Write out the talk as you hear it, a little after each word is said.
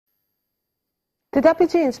The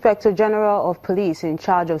Deputy Inspector General of Police in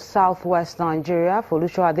charge of Southwest Nigeria,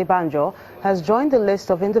 Folusho Adebanjo, has joined the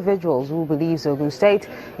list of individuals who believes Ogun State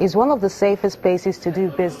is one of the safest places to do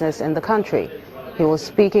business in the country. He was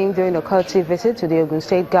speaking during a courtesy visit to the Ogun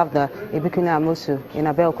State Governor, Ibukune Amosu, in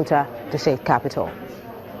Abeokuta, the state capital.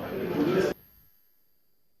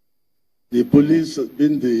 The police has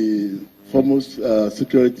been the foremost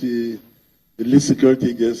the least security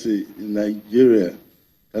agency in Nigeria.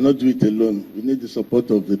 Cannot do it alone. We need the support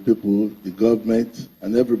of the people, the government,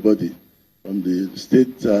 and everybody from the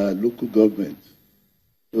state, local government.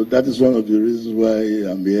 So that is one of the reasons why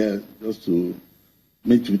I'm here, just to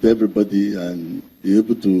meet with everybody and be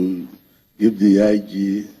able to give the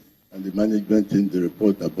IG and the management team the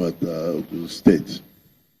report about the state.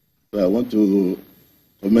 So I want to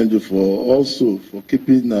commend you for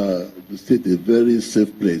keeping the state a very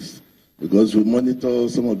safe place, because we monitor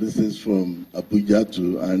some of these things from Abuja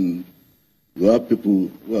too, and we have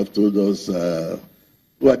people who have told us,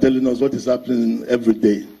 who are telling us what is happening every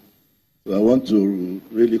day. So I want to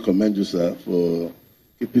really commend you, sir, for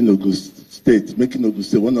keeping Ogun State, making Ogun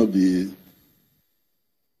State one of the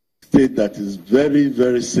states that is very,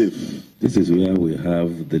 very safe. This is where we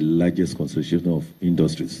have the largest concentration of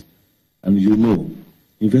industries. And you know,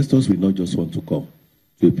 investors will not just want to come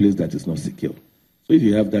to a place that is not secure. So if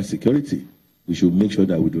you have that security, we should make sure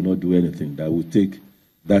that we do not do anything that will take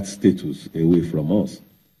that status away from us.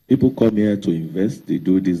 People come here to invest, they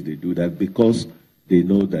do this, they do that, because they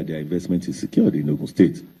know that their investment is secured in Ogun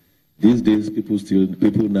State. These days,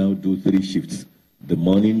 people now do 3 shifts: the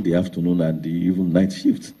morning, the afternoon, and the even night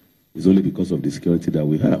shifts. It's only because of the security that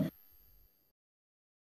we have.